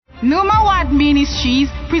Numa Word Ministries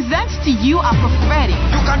presents to you a prophetic.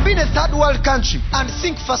 You can be in a third world country and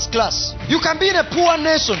think first class. You can be in a poor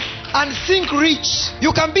nation and think rich.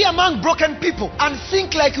 You can be among broken people and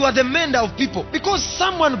think like you are the mender of people, because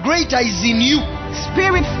someone greater is in you.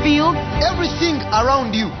 Spirit filled. Everything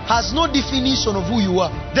around you has no definition of who you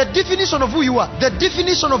are. The definition of who you are, the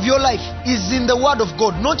definition of your life is in the Word of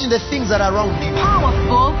God, not in the things that are around you.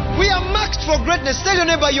 Powerful. We are marked for greatness. Tell your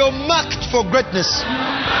neighbor, you're marked for greatness.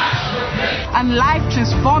 And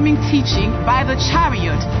life-transforming teaching by the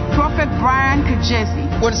chariot, Prophet Brian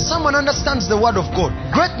Kajesi. When someone understands the Word of God,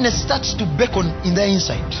 greatness starts to beckon in their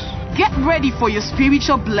inside. Get ready for your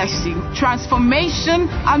spiritual blessing,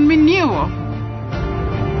 transformation, and renewal.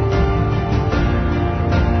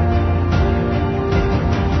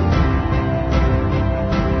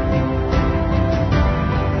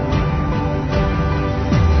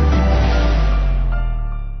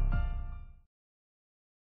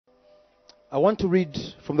 I want to read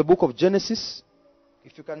from the book of Genesis.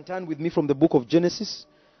 If you can turn with me from the book of Genesis,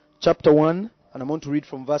 chapter 1, and I want to read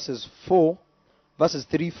from verses 3,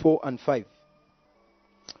 4, and 5.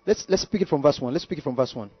 Let's pick it from verse 1. Let's pick it from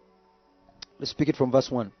verse 1. Let's pick it from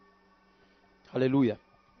verse 1. Hallelujah.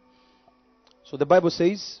 So the Bible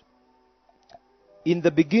says, "In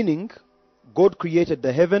the beginning, God created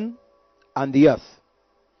the heaven and the earth.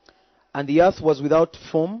 And the earth was without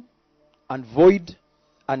form and void,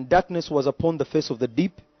 and darkness was upon the face of the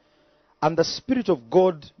deep, and the Spirit of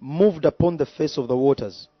God moved upon the face of the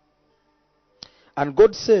waters. And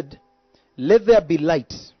God said, Let there be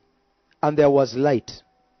light, and there was light.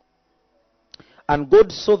 And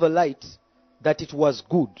God saw the light, that it was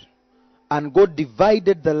good, and God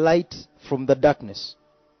divided the light from the darkness."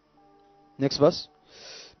 Next verse.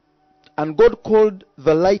 "And God called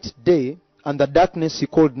the light day, and the darkness he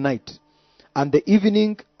called night. And the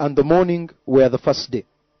evening and the morning were the first day."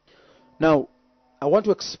 Now, I want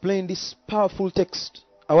to explain this powerful text.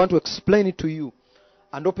 I want to explain it to you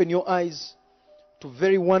and open your eyes to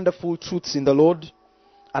very wonderful truths in the Lord.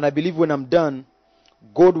 And I believe when I'm done,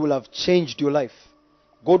 God will have changed your life.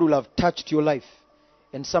 God will have touched your life,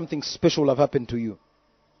 and something special will have happened to you.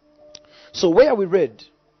 So where we read,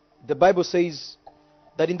 the Bible says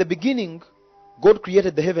that in the beginning, God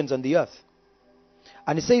created the heavens and the earth.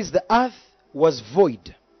 And it says the earth was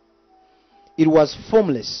void. It was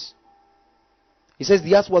formless. He says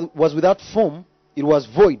the earth was without form, it was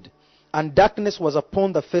void, and darkness was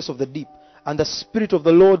upon the face of the deep, and the Spirit of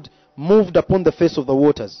the Lord moved upon the face of the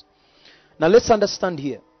waters. Now let's understand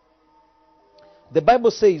here. The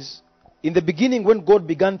Bible says, in the beginning when God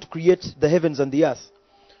began to create the heavens and the earth,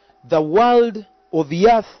 the world or the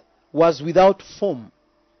earth was without form.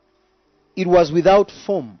 It was without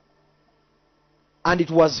form, and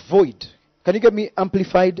it was void. Can you get me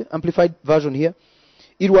amplified version here?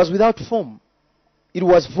 It was without form. It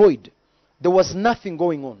was void. There was nothing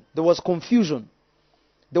going on. There was confusion.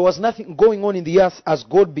 There was nothing going on in the earth as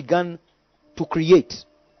God began to create.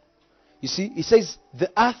 You see, it says the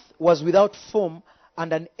earth was without form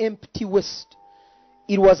and an empty waste.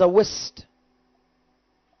 It was a waste.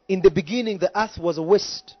 In the beginning, the earth was a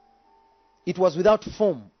waste. It was without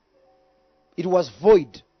form. It was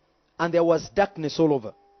void. And there was darkness all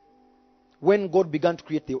over when God began to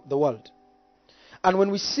create the world. And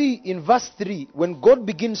when we see in verse 3, when God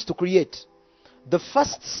begins to create, the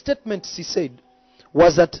first statement he said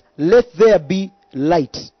was that, "Let there be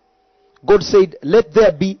light." God said, "Let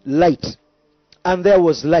there be light." And there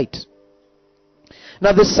was light.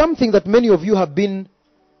 Now there's something that many of you have been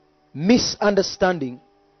misunderstanding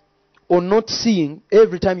or not seeing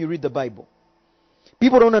every time you read the Bible.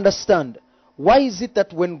 People don't understand. Why is it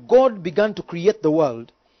that when God began to create the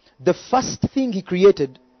world, the first thing he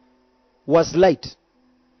created was light?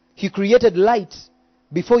 He created light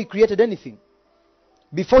before he created anything.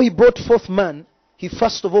 Before he brought forth man, he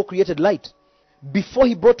first of all created light. Before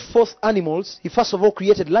he brought forth animals, he first of all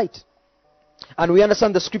created light. And we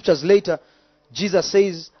understand the scriptures later. Jesus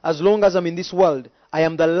says, "As long as I'm in this world, I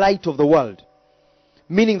am the light of the world."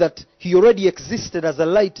 Meaning that he already existed as a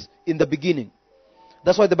light in the beginning.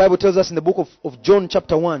 That's why the Bible tells us in the book of John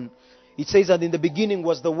chapter 1, it says that in the beginning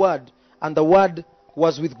was the Word, and the Word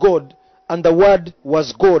was with God, and the Word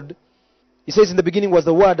was God. It says in the beginning was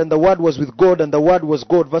the Word, and the Word was with God, and the Word was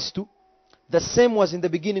God. Verse 2. "The same was in the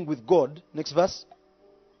beginning with God." Next verse.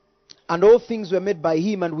 "And all things were made by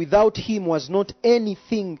him, and without him was not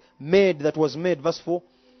anything made that was made." Verse 4.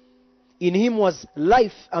 "In him was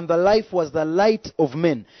life, and the life was the light of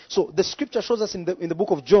men." So the scripture shows us in the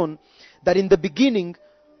book of John that in the beginning,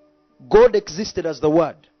 God existed as the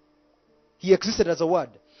Word. He existed as a Word.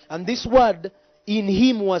 And this Word, in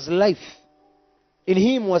him was life. In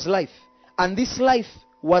him was life, and this life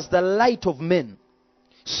was the light of men.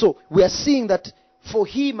 So we are seeing that for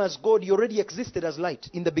him as God, he already existed as light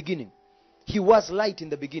in the beginning. He was light in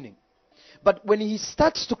the beginning. But when he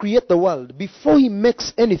starts to create the world, before he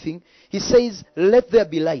makes anything, he says, let there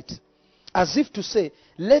be light. As if to say,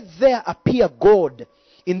 let there appear God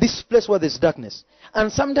in this place where there's darkness.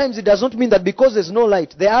 And sometimes it does not mean that because there's no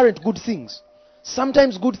light, there aren't good things.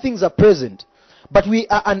 Sometimes good things are present, but we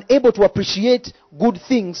are unable to appreciate good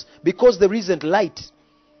things because there isn't light.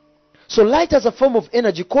 So light as a form of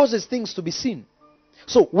energy causes things to be seen.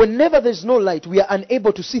 So whenever there's no light, we are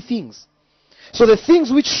unable to see things. So the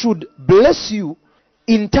things which should bless you,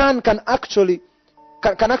 in turn can actually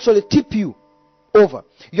tip you over.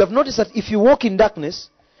 You have noticed that if you walk in darkness,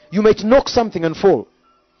 you might knock something and fall.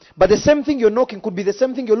 But the same thing you're knocking could be the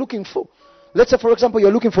same thing you're looking for. Let's say, for example,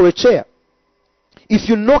 you're looking for a chair. If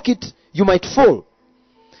you knock it, you might fall.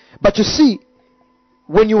 But you see,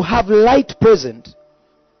 when you have light present,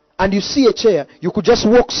 and you see a chair, you could just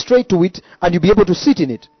walk straight to it, and you'll be able to sit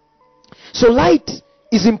in it. So light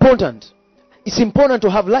is important. It's important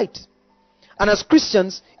to have light. And as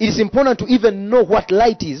Christians, it is important to even know what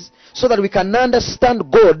light is, so that we can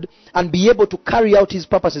understand God and be able to carry out his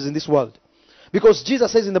purposes in this world. Because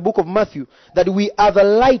Jesus says in the book of Matthew that we are the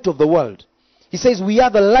light of the world. He says we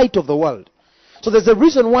are the light of the world. So there's a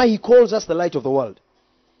reason why he calls us the light of the world.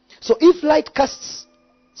 So if light casts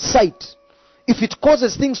sight, if it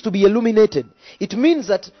causes things to be illuminated, it means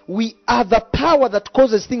that we are the power that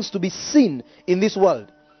causes things to be seen in this world.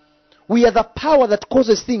 We are the power that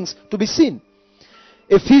causes things to be seen.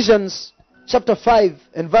 Ephesians chapter 5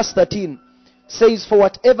 and verse 13 says, for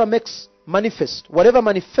whatever makes manifest, whatever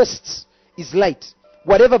manifests is light.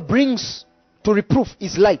 Whatever brings to reproof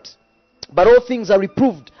is light. But all things are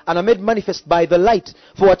reproved and are made manifest by the light.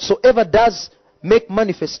 For whatsoever does make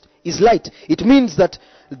manifest is light. It means that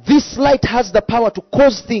this light has the power to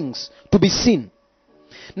cause things to be seen.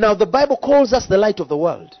 Now the Bible calls us the light of the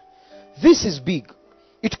world. This is big.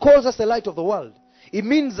 It calls us the light of the world. It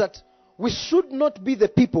means that we should not be the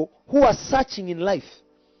people who are searching in life.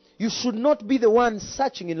 You should not be the one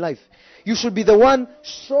searching in life. You should be the one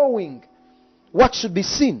showing what should be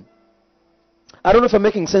seen. I don't know if I'm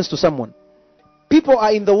making sense to someone. People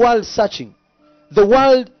are in the world searching. The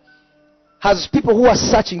world has people who are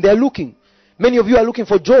searching. They're looking. Many of you are looking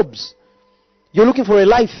for jobs. You're looking for a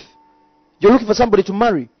life. You're looking for somebody to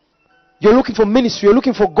marry. You're looking for ministry. You're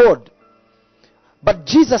looking for God. But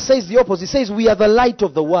Jesus says the opposite. He says we are the light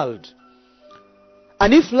of the world.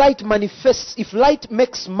 And if light manifests, if light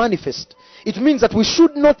makes manifest, it means that we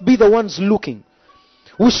should not be the ones looking.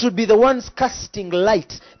 We should be the ones casting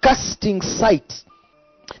light, casting sight.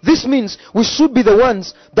 This means we should be the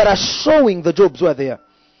ones that are showing the jobs where they are.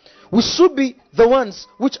 We should be the ones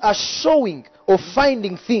which are showing or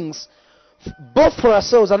finding things both for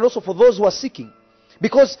ourselves and also for those who are seeking.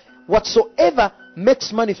 Because whatsoever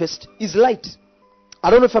makes manifest is light. I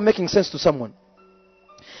don't know if I'm making sense to someone.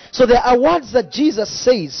 So there are words that Jesus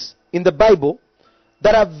says in the Bible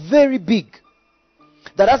that are very big.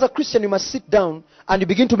 That as a Christian you must sit down and you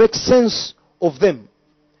begin to make sense of them.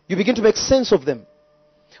 You begin to make sense of them.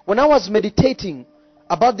 When I was meditating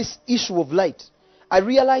about this issue of light, I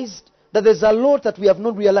realized that there's a lot that we have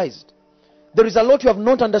not realized. There is a lot you have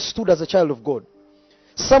not understood as a child of God.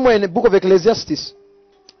 Somewhere in the book of Ecclesiastes,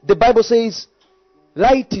 the Bible says,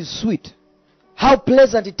 light is sweet. How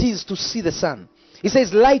pleasant it is to see the sun. It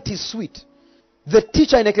says light is sweet. The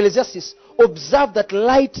teacher in Ecclesiastes observed that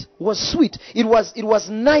light was sweet. It was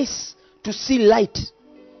nice to see light.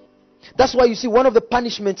 That's why you see one of the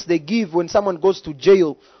punishments they give when someone goes to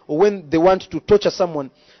jail or when they want to torture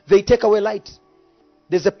someone, they take away light.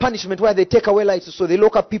 There's a punishment where they take away light, so they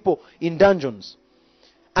lock up people in dungeons.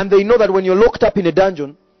 And they know that when you're locked up in a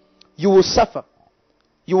dungeon, you will suffer.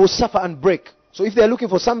 You will suffer and break. So if they're looking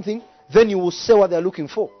for something, then you will say what they're looking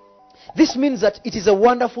for. This means that it is a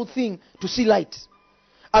wonderful thing to see light.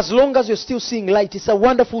 As long as you're still seeing light, it's a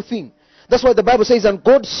wonderful thing. That's why the Bible says, and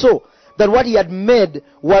God saw that what he had made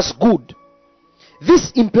was good.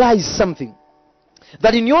 This implies something.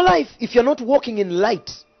 That in your life, if you're not walking in light,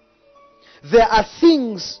 there are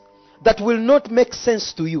things that will not make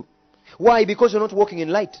sense to you. Why? Because you're not walking in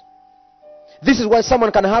light. This is why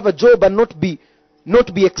someone can have a job and not be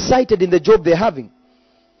excited in the job they're having.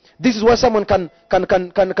 This is why someone can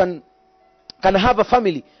have a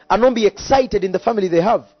family and not be excited in the family they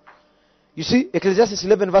have. You see, Ecclesiastes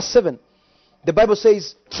 11 verse 7. The Bible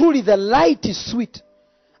says, truly the light is sweet,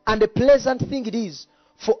 and a pleasant thing it is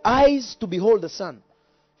for eyes to behold the sun.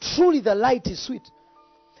 Truly the light is sweet.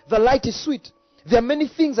 The light is sweet. There are many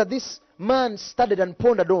things that this man studied and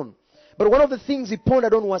pondered on. But one of the things he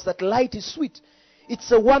pondered on was that light is sweet.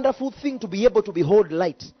 It's a wonderful thing to be able to behold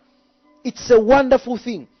light. It's a wonderful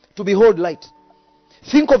thing to behold light.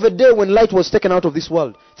 Think of a day when light was taken out of this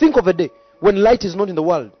world. Think of a day when light is not in the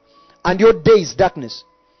world and your day is darkness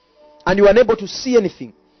and you are unable to see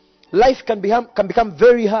anything. Life can become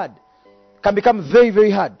very hard. Can become very,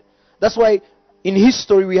 very hard. That's why in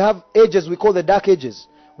history we have ages we call the Dark Ages.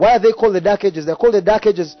 Why are they called the Dark Ages? They're called the Dark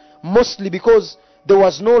Ages mostly because there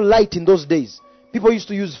was no light in those days. People used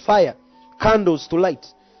to use fire, candles to light.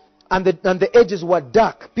 And the edges were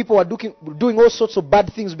dark. People were doing all sorts of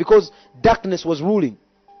bad things because darkness was ruling.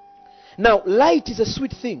 Now, light is a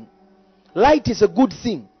sweet thing. Light is a good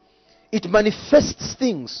thing. It manifests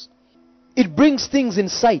things. It brings things in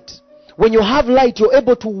sight. When you have light, you're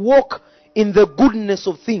able to walk in the goodness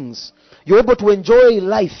of things. You're able to enjoy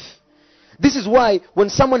life. This is why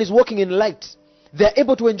when someone is walking in light, they're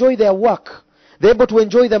able to enjoy their work. They're able to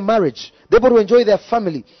enjoy their marriage. They're able to enjoy their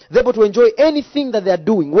family. They're able to enjoy anything that they're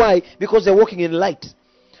doing. Why? Because they're walking in light.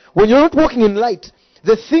 When you're not walking in light,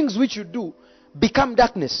 the things which you do become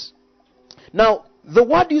darkness. Now, the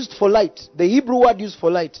word used for light, the Hebrew word used for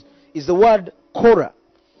light, is the word Korah.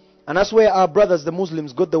 And that's where our brothers, the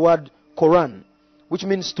Muslims, got the word Quran, which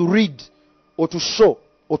means to read or to show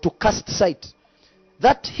or to cast sight.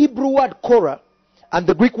 That Hebrew word Korah and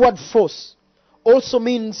the Greek word phos also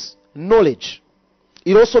means knowledge.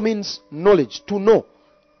 It also means knowledge, to know,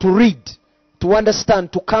 to read, to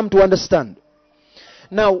understand, to come to understand.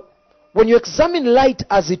 Now, when you examine light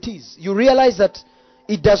as it is, you realize that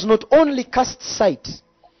it does not only cast sight,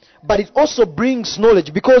 but it also brings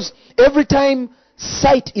knowledge, because every time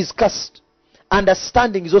sight is cast,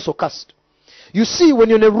 understanding is also cast. You see, when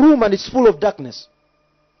you're in a room and it's full of darkness,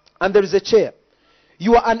 and there is a chair,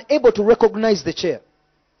 you are unable to recognize the chair.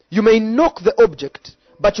 You may knock the object,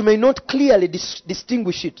 but you may not clearly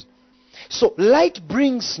distinguish it. So light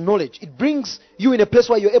brings knowledge. It brings you in a place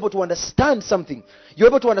where you're able to understand something. You're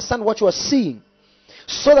able to understand what you are seeing.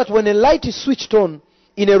 So that when a light is switched on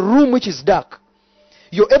in a room which is dark,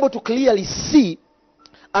 you're able to clearly see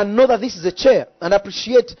and know that this is a chair and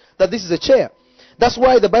appreciate that this is a chair. That's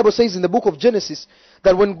why the Bible says in the book of Genesis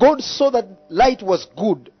that when God saw that light was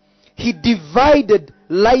good, He divided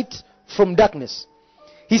light from darkness.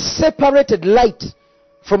 He separated light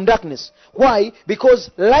from darkness. Why?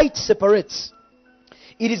 Because light separates.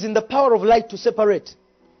 It is in the power of light to separate.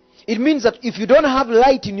 It means that if you don't have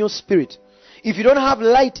light in your spirit, if you don't have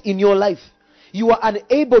light in your life, you are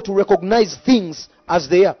unable to recognize things as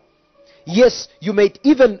they are. Yes, you may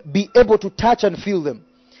even be able to touch and feel them.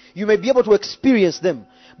 You may be able to experience them,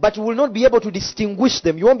 but you will not be able to distinguish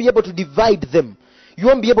them. You won't be able to divide them. You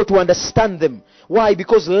won't be able to understand them. Why?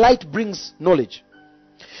 Because light brings knowledge.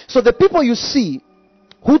 So the people you see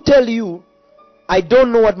who tell you, I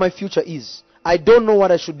don't know what my future is. I don't know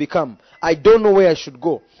what I should become. I don't know where I should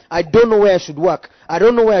go. I don't know where I should work. I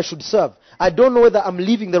don't know where I should serve. I don't know whether I'm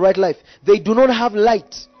living the right life. They do not have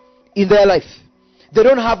light in their life. They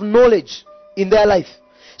don't have knowledge in their life.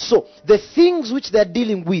 So the things which they're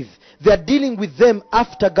dealing with them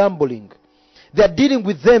after gambling. They're dealing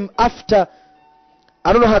with them after,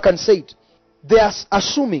 I don't know how I can say it. They are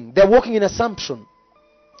assuming. They're walking in assumption.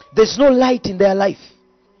 There's no light in their life.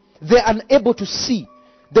 They're unable to see.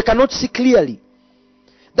 They cannot see clearly.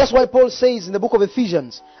 That's why Paul says in the book of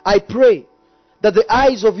Ephesians, I pray that the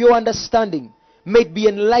eyes of your understanding may be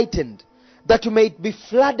enlightened, that you may be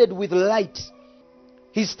flooded with light.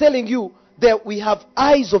 He's telling you that we have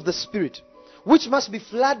eyes of the Spirit, which must be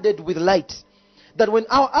flooded with light. That when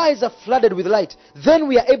our eyes are flooded with light, then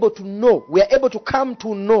we are able to know, we are able to come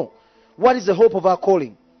to know what is the hope of our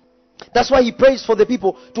calling. That's why he prays for the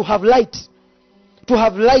people to have light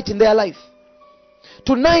in their life.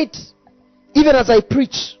 Tonight, even as I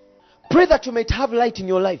preach, pray that you might have light in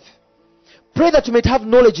your life. Pray that you might have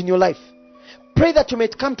knowledge in your life. Pray that you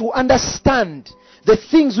might come to understand the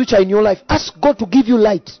things which are in your life. Ask God to give you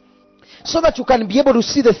light so that you can be able to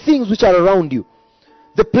see the things which are around you.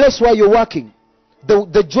 The place where you're working,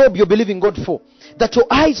 the job you're believing God for. That your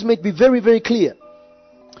eyes might be very, very clear.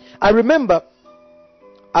 I remember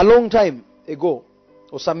a long time ago,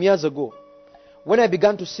 or some years ago, when I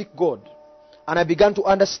began to seek God and I began to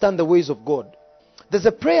understand the ways of God, there's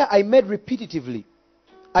a prayer I made repetitively.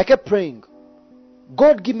 I kept praying,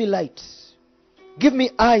 God, give me light. Give me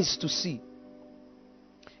eyes to see.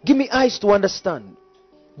 Give me eyes to understand.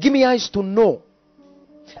 Give me eyes to know.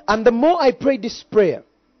 And the more I prayed this prayer,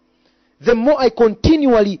 the more I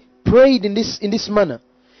continually prayed in this manner,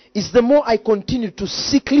 is the more I continued to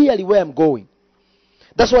see clearly where I'm going.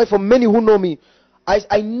 That's why for many who know me,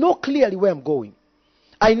 I know clearly where I'm going.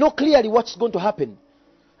 I know clearly what's going to happen.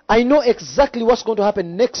 I know exactly what's going to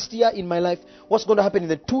happen next year in my life, what's going to happen in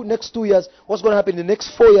the next 2 years, what's going to happen in the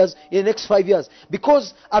next 4 years, in the next 5 years.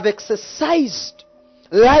 Because I've exercised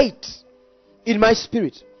light in my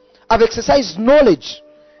spirit. I've exercised knowledge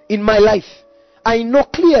in my life. I know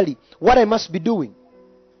clearly what I must be doing.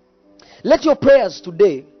 Let your prayers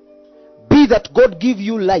today be that God give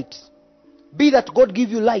you light. Be that God give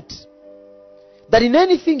you light. That in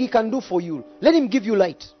anything He can do for you, let Him give you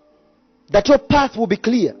light. That your path will be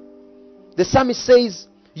clear. The psalmist says,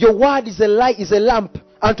 your word is a light, is a lamp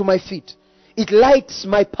unto my feet. It lights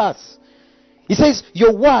my path. He says,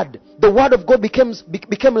 your word, the word of God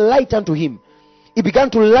became light unto him. He began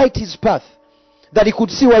to light his path, that he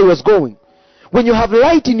could see where he was going. When you have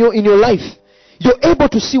light in your life, you're able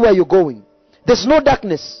to see where you're going. There's no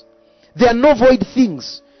darkness. There are no void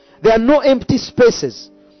things. There are no empty spaces.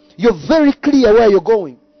 You're very clear where you're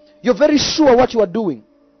going. You're very sure what you are doing.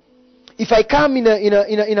 If I come in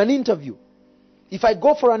an interview, if I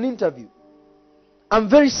go for an interview, I'm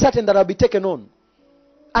very certain that I'll be taken on.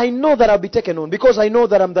 I know that I'll be taken on because I know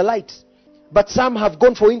that I'm the light. But some have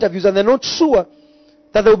gone for interviews and they're not sure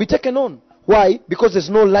that they'll be taken on. Why? Because there's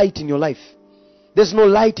no light in your life. There's no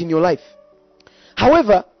light in your life.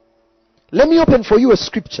 However, let me open for you a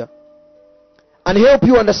scripture and help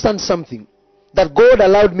you understand something that God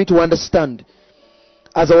allowed me to understand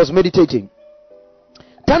as I was meditating.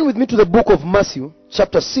 Turn with me to the book of Matthew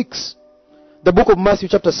chapter 6. The book of Matthew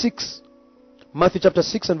chapter 6. Matthew chapter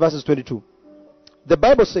 6 and verses 22. The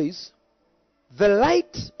Bible says, the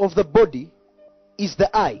light of the body is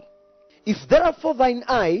the eye. If therefore thine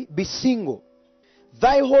eye be single,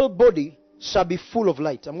 thy whole body shall be full of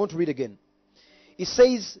light. I'm going to read again. It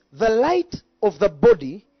says, the light of the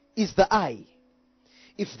body is the eye.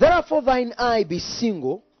 If therefore thine eye be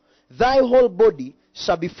single, thy whole body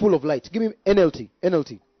shall be full of light. Give me NLT.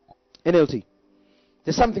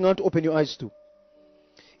 There's something I want to open your eyes to.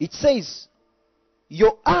 It says,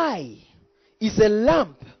 your eye is a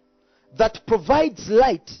lamp that provides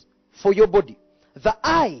light for your body. The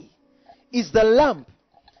eye is the lamp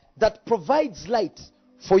that provides light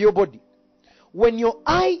for your body. When your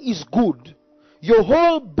eye is good, your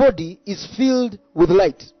whole body is filled with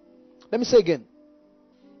light. Let me say again.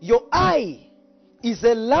 Your eye is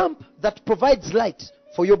a lamp that provides light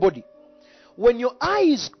for your body. When your eye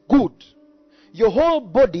is good, your whole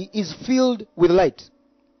body is filled with light.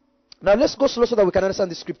 Now let's go slow so that we can understand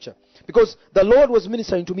this scripture. Because the Lord was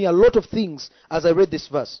ministering to me a lot of things as I read this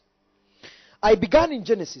verse. I began in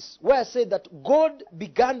Genesis, where I said that God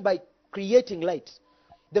began by creating light.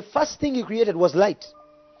 The first thing He created was light.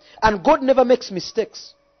 And God never makes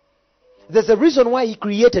mistakes. There's a reason why He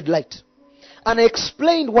created light. And I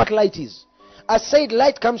explained what light is. I said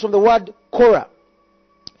light comes from the word kora.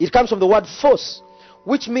 It comes from the word force,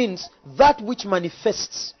 which means that which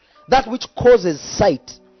manifests, that which causes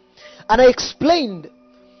sight. And I explained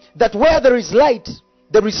that where there is light,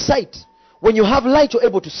 there is sight. When you have light, you're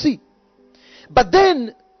able to see. But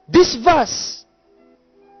then, this verse,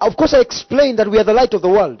 of course I explained that we are the light of the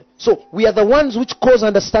world. So, we are the ones which cause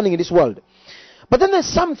understanding in this world. But then there's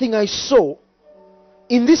something I saw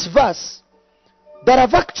in this verse that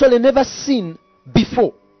I've actually never seen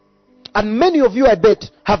before. And many of you, I bet,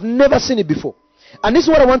 have never seen it before. And this is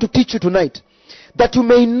what I want to teach you tonight. That you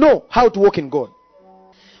may know how to walk in God.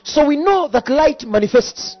 So we know that light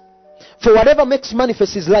manifests. For whatever makes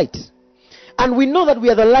manifest is light. And we know that we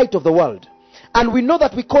are the light of the world. And we know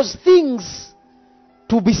that we cause things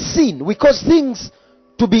to be seen. We cause things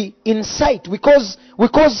to be in sight. We cause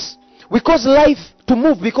life to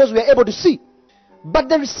move because we are able to see. But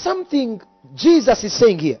there is something Jesus is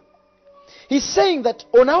saying here. He's saying that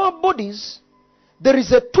on our bodies, there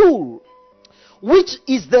is a tool which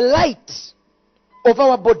is the light of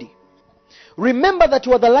our body. Remember that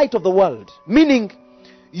you are the light of the world. Meaning,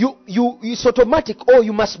 it's automatic, or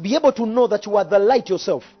you must be able to know that you are the light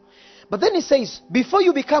yourself. But then he says, before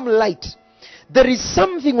you become light, there is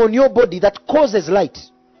something on your body that causes light.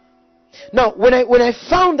 Now, when I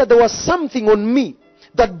found that there was something on me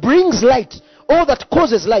that brings light, or that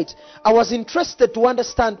causes light, I was interested to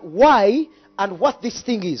understand why and what this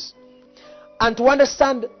thing is. And to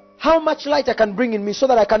understand how much light I can bring in me so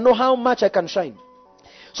that I can know how much I can shine.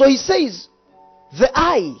 So he says, the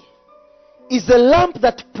eye is the lamp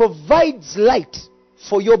that provides light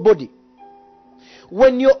for your body.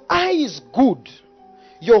 When your eye is good,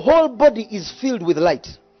 your whole body is filled with light.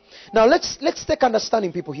 Now let's take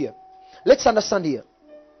understanding, people, here. Let's understand here.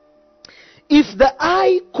 If the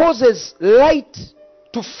eye causes light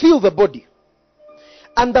to fill the body,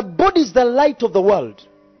 and the body is the light of the world,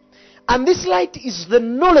 and this light is the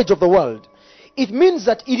knowledge of the world, it means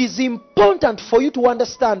that it is important for you to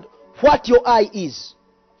understand what your eye is.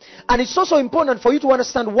 And it's also important for you to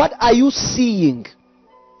understand what are you seeing.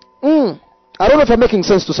 I don't know if I'm making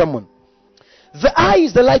sense to someone. The eye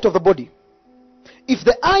is the light of the body. If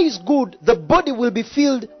the eye is good, the body will be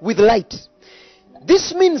filled with light.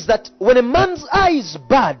 This means that when a man's eye is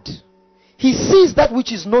bad, he sees that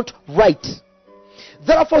which is not right.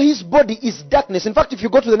 Therefore his body is darkness. In fact, if you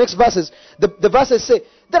go to the next verses, the verses say,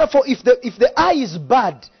 therefore if the eye is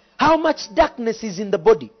bad, how much darkness is in the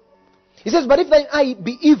body? He says, but if thine eye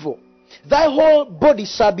be evil, thy whole body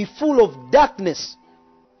shall be full of darkness.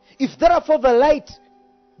 If therefore the light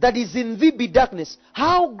that is in thee be darkness,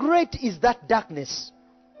 how great is that darkness?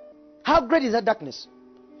 How great is that darkness?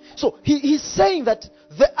 So he's saying that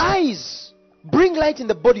the eyes bring light in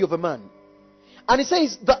the body of a man. And he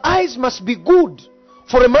says the eyes must be good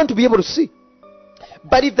for a man to be able to see.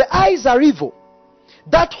 But if the eyes are evil,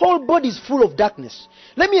 that whole body is full of darkness.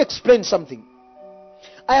 Let me explain something.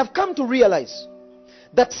 I have come to realize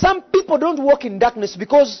that some people don't walk in darkness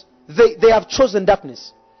because they have chosen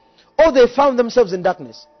darkness, or they found themselves in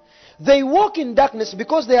darkness. They walk in darkness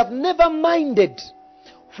because they have never minded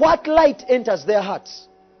what light enters their hearts.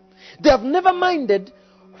 They have never minded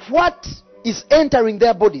what is entering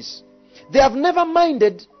their bodies. They have never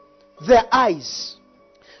minded their eyes.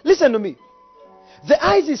 Listen to me. The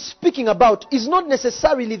eyes he's speaking about is not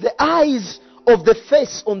necessarily the eyes of the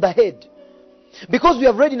face on the head. Because we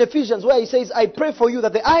have read in Ephesians where he says, I pray for you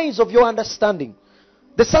that the eyes of your understanding,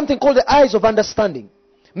 there's something called the eyes of understanding,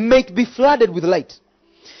 may be flooded with light.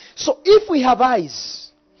 So if we have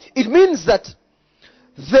eyes, it means that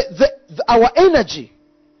our energy,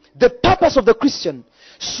 the purpose of the Christian,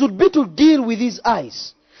 should be to deal with his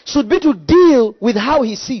eyes, should be to deal with how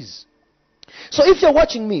he sees. So if you're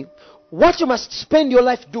watching me, what you must spend your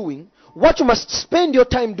life doing, what you must spend your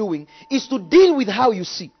time doing, is to deal with how you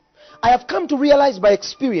see. I have come to realize by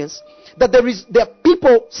experience that there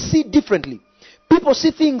people see differently. People see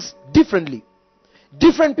things differently.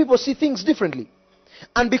 Different people see things differently.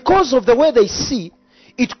 And because of the way they see,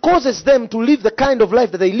 it causes them to live the kind of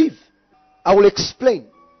life that they live. I will explain.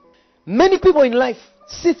 Many people in life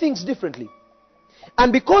see things differently.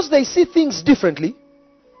 And because they see things differently,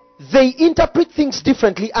 they interpret things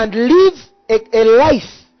differently and live a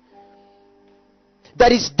life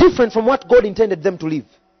that is different from what God intended them to live.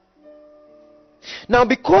 Now,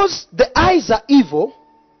 because the eyes are evil,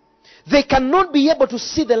 they cannot be able to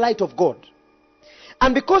see the light of God.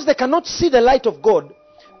 And because they cannot see the light of God,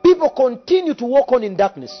 people continue to walk on in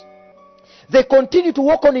darkness. They continue to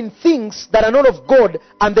walk on in things that are not of God,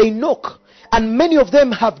 and they knock. And many of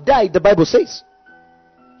them have died, the Bible says.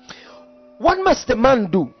 What must a man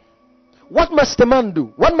do? What must a man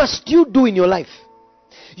do? What must you do in your life?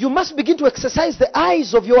 You must begin to exercise the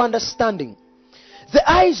eyes of your understanding. The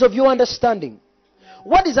eyes of your understanding.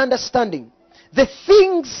 What is understanding? The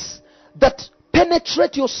things that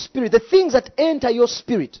penetrate your spirit, the things that enter your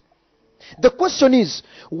spirit. The question is,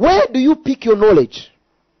 where do you pick your knowledge?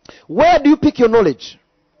 Where do you pick your knowledge?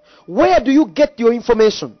 Where do you get your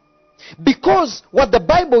information? Because what the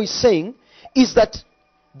Bible is saying is that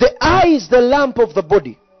the eye is the lamp of the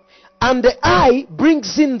body. And the eye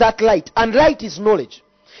brings in that light. And light is knowledge.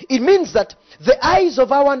 It means that the eyes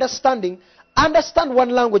of our understanding understand one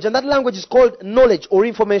language, and that language is called knowledge or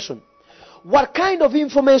information. What kind of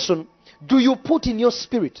information do you put in your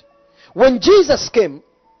spirit? When Jesus came,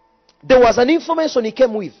 there was an information he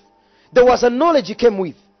came with. There was a knowledge he came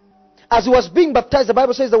with. As he was being baptized, the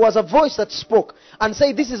Bible says there was a voice that spoke and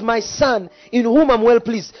said, this is my son in whom I'm well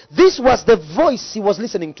pleased. This was the voice he was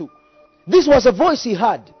listening to. This was a voice he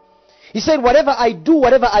heard. He said, whatever I do,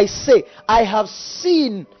 whatever I say, I have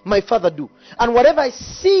seen my Father do. And whatever I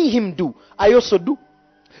see him do, I also do.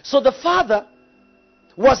 So the Father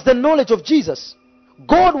was the knowledge of Jesus.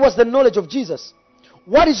 God was the knowledge of Jesus.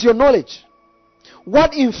 What is your knowledge?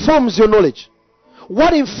 What informs your knowledge?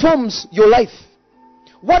 What informs your life?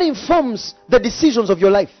 What informs the decisions of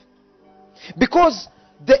your life? Because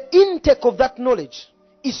the intake of that knowledge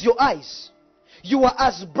is your eyes. You are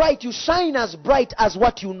as bright, you shine as bright as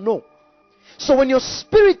what you know. So when your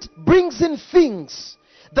spirit brings in things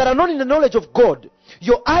that are not in the knowledge of God,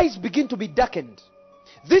 your eyes begin to be darkened.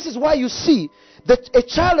 This is why you see that a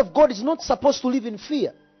child of God is not supposed to live in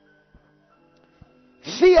fear.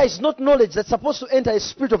 Fear is not knowledge that's supposed to enter a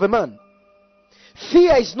spirit of a man.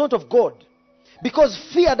 Fear is not of God, because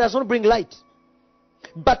fear does not bring light.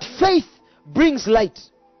 But faith brings light.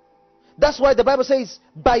 That's why the Bible says,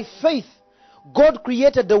 by faith, God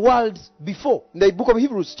created the world before. In the book of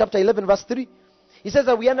Hebrews, chapter 11, verse 3. He says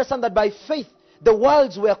that we understand that by faith, the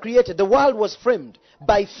worlds were created. The world was framed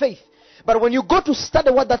by faith. But when you go to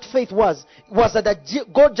study what that faith was that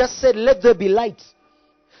God just said, let there be light.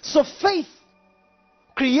 So faith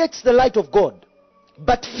creates the light of God.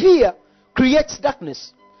 But fear creates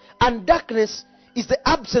darkness. And darkness is the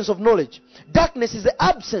absence of knowledge. Darkness is the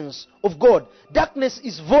absence of God. Darkness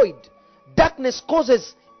is void. Darkness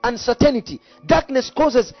causes uncertainty. Darkness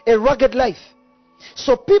causes a rugged life.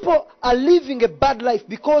 So people are living a bad life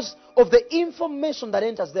because of the information that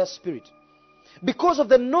enters their spirit. Because of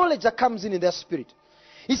the knowledge that comes in their spirit.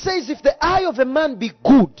 He says, if the eye of a man be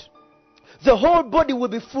good, the whole body will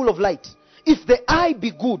be full of light. If the eye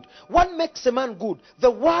be good, what makes a man good? The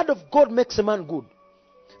word of God makes a man good.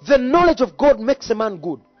 The knowledge of God makes a man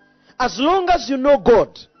good. As long as you know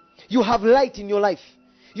God, you have light in your life.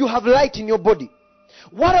 You have light in your body.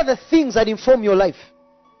 What are the things that inform your life?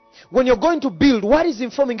 When you're going to build, what is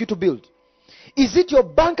informing you to build? Is it your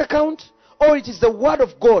bank account, or it is the word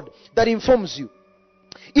of God that informs you?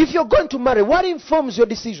 If you're going to marry, what informs your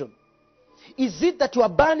decision? Is it that you are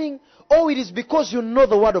burning, or it is because you know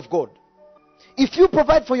the word of God? If you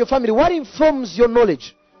provide for your family, what informs your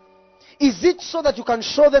knowledge? Is it so that you can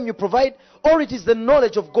show them you provide, or it is the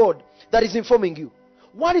knowledge of God that is informing you?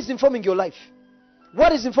 What is informing your life?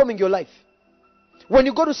 What is informing your life? When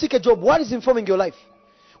you go to seek a job, what is informing your life?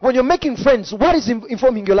 When you're making friends, what is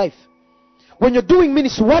informing your life? When you're doing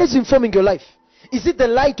ministry, what is informing your life? Is it the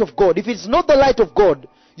light of God? If it's not the light of God,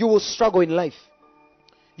 you will struggle in life.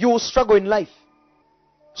 You will struggle in life.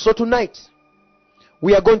 So tonight,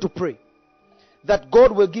 we are going to pray that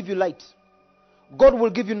God will give you light. God will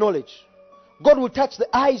give you knowledge. God will touch the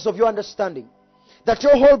eyes of your understanding. That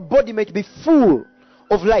your whole body might be full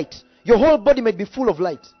of light. Your whole body might be full of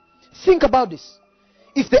light. Think about this.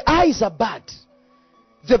 If the eyes are bad,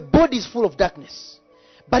 the body is full of darkness.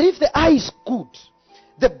 But if the eye is good,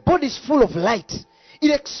 the body is full of light.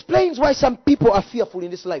 It explains why some people are fearful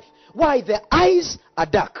in this life. Why their eyes are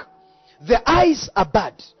dark. Their eyes are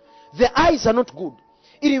bad. Their eyes are not good.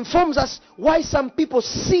 It informs us why some people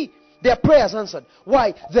see their prayers answered.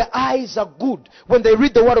 Why? Their eyes are good. When they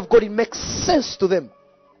read the word of God, it makes sense to them.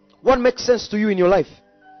 What makes sense to you in your life?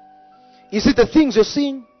 Is it the things you're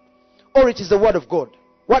seeing, or it is the word of God?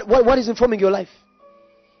 What is informing your life?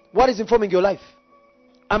 What is informing your life?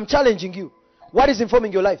 I'm challenging you. What is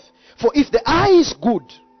informing your life? For if the eye is good,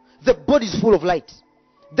 the body is full of light.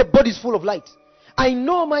 The body is full of light. I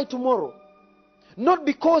know my tomorrow. Not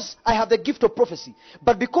because I have the gift of prophecy,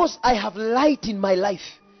 but because I have light in my life.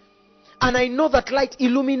 And I know that light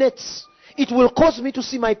illuminates. It will cause me to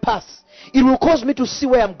see my path. It will cause me to see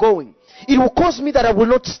where I'm going. It will cause me that I will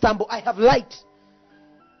not stumble. I have light.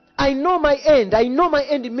 I know my end. I know my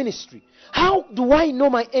end in ministry. How do I know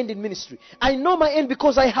my end in ministry? I know my end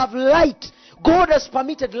because I have light. God has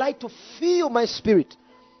permitted light to fill my spirit.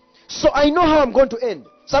 So I know how I'm going to end.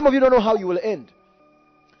 Some of you don't know how you will end.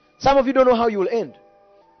 Some of you don't know how you will end.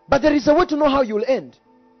 But there is a way to know how you will end.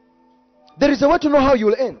 There is a way to know how you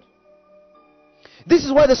will end. This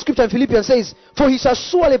is why the scripture in Philippians says, for he shall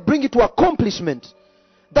surely bring it to accomplishment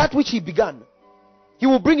that which he began. He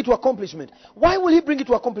will bring it to accomplishment. Why will he bring it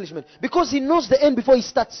to accomplishment? Because he knows the end before he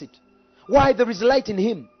starts it. Why? There is light in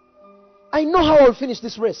him. I know how I will finish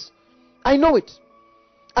this race. I know it.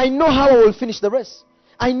 I know how I will finish the race.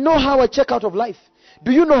 I know how I check out of life.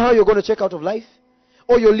 Do you know how you're going to check out of life?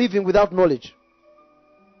 Or you're living without knowledge?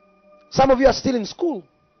 Some of you are still in school.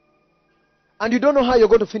 And you don't know how you're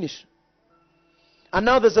going to finish. And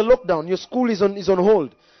now there's a lockdown. Your school is on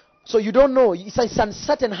hold. So you don't know. It's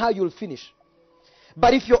uncertain how you'll finish.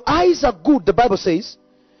 But if your eyes are good, the Bible says,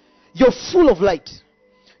 you're full of light.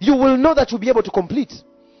 You will know that you'll be able to complete.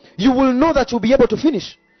 You will know that you'll be able to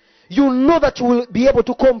finish. You'll know that you will be able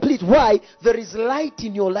to complete. Why? There is light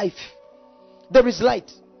in your life. There is light.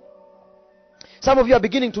 Some of you are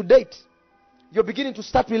beginning to date. You're beginning to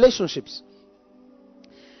start relationships.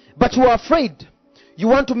 But you are afraid. You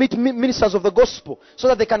want to meet ministers of the gospel so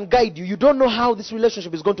that they can guide you. You don't know how this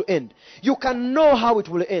relationship is going to end. You can know how it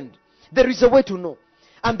will end. There is a way to know.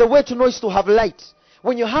 And the way to know is to have light.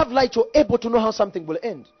 When you have light, you're able to know how something will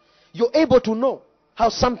end. You're able to know how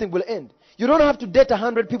something will end. You don't have to date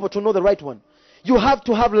 100 people to know the right one. You have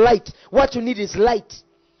to have light. What you need is light.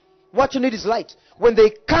 What you need is light. When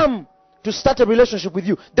they come to start a relationship with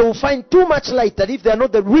you, they will find too much light that if they are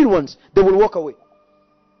not the real ones, they will walk away.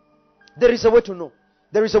 There is a way to know.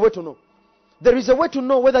 There is a way to know. There is a way to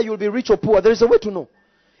know whether you will be rich or poor. There is a way to know.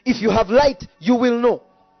 If you have light, you will know.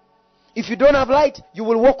 If you don't have light, you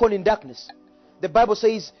will walk on in darkness. The Bible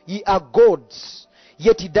says, ye are gods,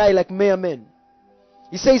 yet ye die like mere men.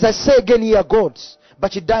 He says, I say again, ye are gods,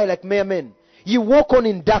 but ye die like mere men. Ye walk on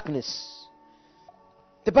in darkness.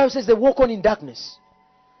 The Bible says they walk on in darkness.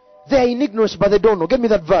 They are in ignorance, but they don't know. Get me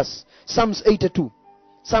that verse. Psalms 82.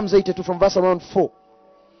 Psalms 82 from verse around 4.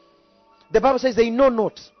 The Bible says they know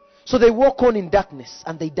not. So they walk on in darkness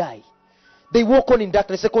and they die. They walk on in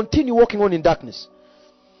darkness. They continue walking on in darkness.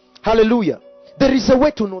 Hallelujah. There is a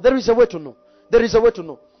way to know. There is a way to know. There is a way to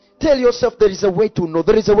know. Tell yourself there is a way to know.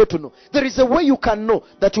 There is a way to know. There is a way you can know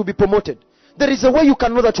that you'll be promoted. There is a way you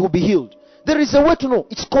can know that you will be healed. There is a way to know.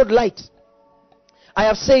 It's called light. I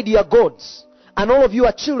have said ye are gods, and all of you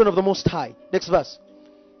are children of the Most High. Next verse.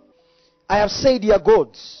 I have said ye are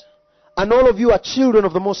gods, and all of you are children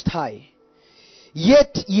of the Most High.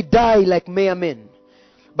 Yet ye die like mere men.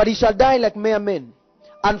 But ye shall die like mere men,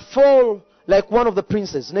 and fall like one of the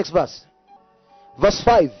princes. Next verse. Verse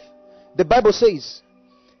 5. The Bible says,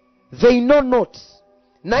 they know not,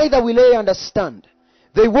 neither will they understand.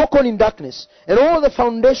 They walk on in darkness, and all the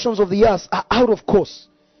foundations of the earth are out of course.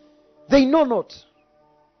 They know not.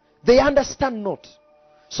 They understand not.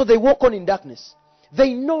 So they walk on in darkness.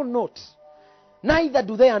 They know not. Neither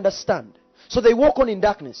do they understand. So they walk on in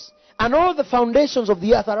darkness. And all the foundations of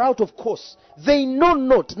the earth are out of course. They know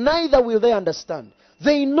not. Neither will they understand.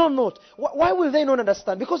 They know not. Why will they not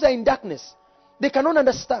understand? Because they are in darkness. They cannot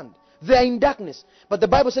understand. They are in darkness. But the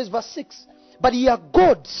Bible says, verse 6, but ye are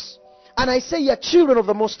gods, and I say ye are children of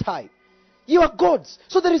the Most High. You are gods.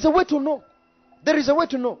 So there is a way to know. There is a way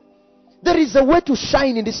to know. There is a way to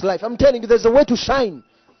shine in this life. I'm telling you, there's a way to shine.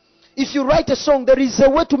 If you write a song, there is a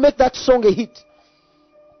way to make that song a hit.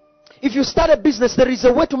 If you start a business, there is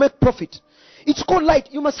a way to make profit. It's called light.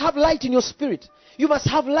 You must have light in your spirit. You must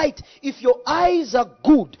have light. If your eyes are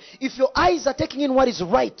good, if your eyes are taking in what is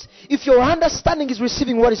right, if your understanding is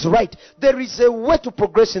receiving what is right, there is a way to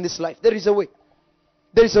progress in this life. There is a way.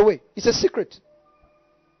 There is a way. It's a secret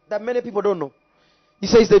that many people don't know. He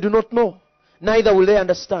says they do not know, neither will they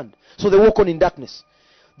understand. So they walk on in darkness.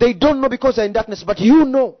 They don't know because they're in darkness, but you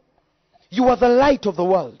know. You are the light of the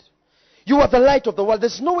world. You are the light of the world.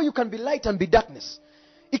 There's no way you can be light and be darkness.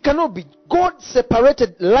 It cannot be. God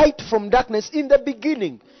separated light from darkness in the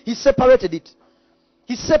beginning. He separated it.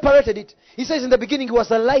 He separated it. He says in the beginning it was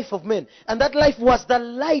the life of men. And that life was the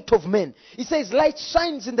light of men. He says light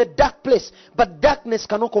shines in the dark place, but darkness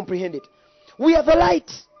cannot comprehend it. We are the light.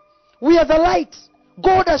 We are the light.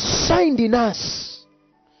 God has shined in us.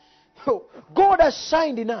 God has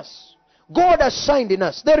shined in us. God has shined in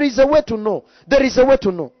us. There is a way to know. There is a way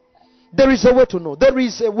to know. There is a way to know. There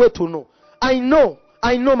is a way to know. I know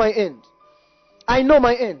my end. I know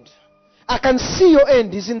my end. I can see your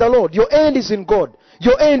end is in the Lord. Your end is in God.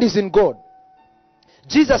 Your end is in God.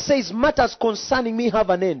 Jesus says, matters concerning me have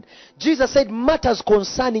an end. Jesus said, matters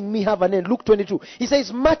concerning me have an end. Luke 22. He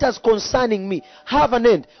says, matters concerning me have an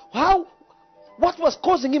end. How? What was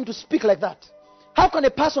causing him to speak like that? How can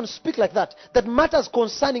a person speak like that? That matters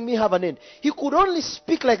concerning me have an end. He could only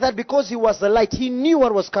speak like that because he was the light. He knew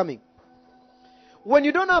what was coming. When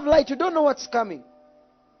you don't have light, you don't know what's coming.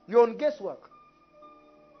 You're on guesswork.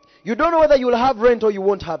 You don't know whether you will have rent or you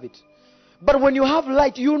won't have it. But when you have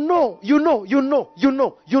light, you know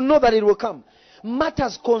that it will come.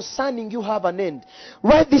 Matters concerning you have an end.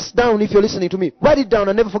 Write this down if you're listening to me. Write it down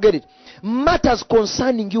and never forget it. Matters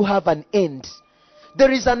concerning you have an end.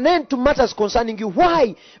 There is an end to matters concerning you.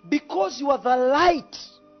 Why? Because you are the light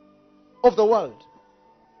of the world.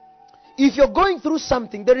 If you're going through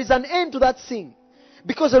something, there is an end to that thing.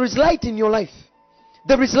 Because there is light in your life.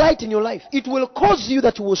 There is light in your life. It will cause you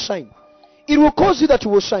that you will shine. It will cause you that you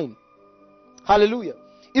will shine. Hallelujah.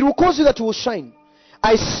 It will cause you that you will shine.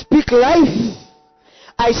 I speak life.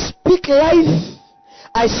 I speak life.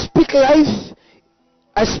 I speak life.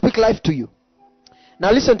 I speak life to you.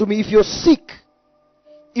 Now listen to me. If you're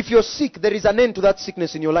sick, there is an end to that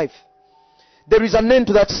sickness in your life. There is an end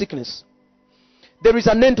to that sickness. There is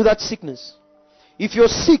an end to that sickness. If you're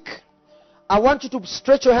sick, I want you to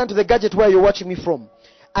stretch your hand to the gadget where you're watching me from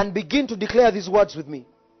and begin to declare these words with me.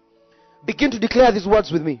 Begin to declare these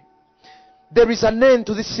words with me. There is an end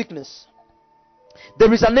to this sickness.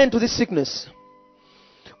 There is an end to this sickness.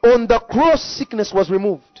 On the cross, sickness was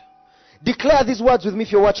removed. Declare these words with me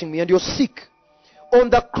if you're watching me and you're sick. On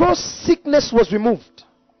the cross, sickness was removed.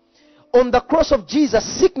 On the cross of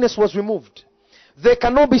Jesus, sickness was removed. There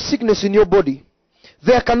cannot be sickness in your body.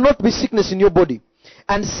 There cannot be sickness in your body.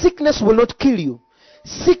 And sickness will not kill you.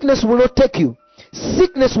 Sickness will not take you.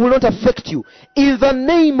 Sickness will not affect you. In the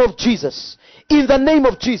name of Jesus. In the name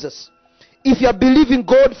of Jesus. If you are believing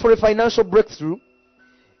God for a financial breakthrough,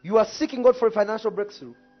 you are seeking God for a financial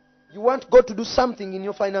breakthrough, you want God to do something in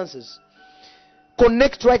your finances,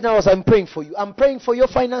 connect right now as I'm praying for you. I'm praying for your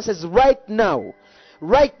finances right now.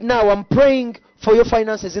 Right now I'm praying for your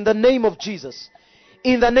finances in the name of Jesus.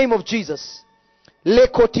 In the name of Jesus.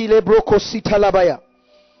 Lekoti lebroko sitalabaya.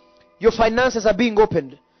 Your finances are being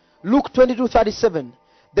opened. Luke 22:37.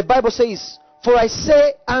 The Bible says, "For I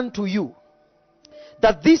say unto you,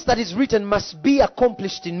 that this that is written must be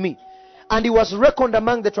accomplished in me. And he was reckoned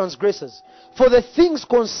among the transgressors. For the things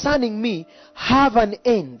concerning me have an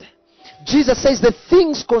end." Jesus says the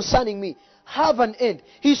things concerning me have an end.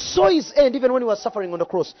 He saw his end even when he was suffering on the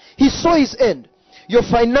cross. He saw his end. Your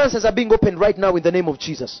finances are being opened right now in the name of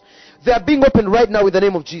Jesus. They are being opened right now in the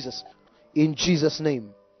name of Jesus. In Jesus'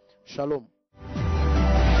 name. Shalom.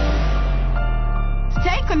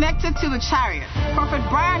 Stay connected to the Chariot, Prophet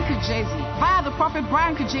Brian Kajezi, via the Prophet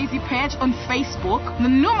Brian Kajezi page on Facebook, the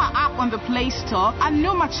Numa app on the Play Store, and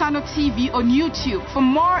Numa Channel TV on YouTube for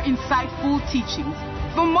more insightful teachings.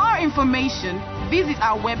 For more information, visit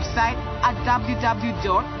our website at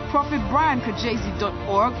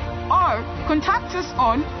www.prophetbriankajezi.org or contact us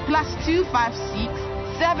on +256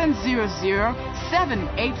 700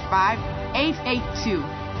 785 882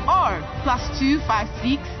 or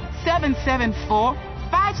 +256 774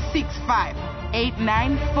 565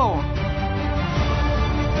 894.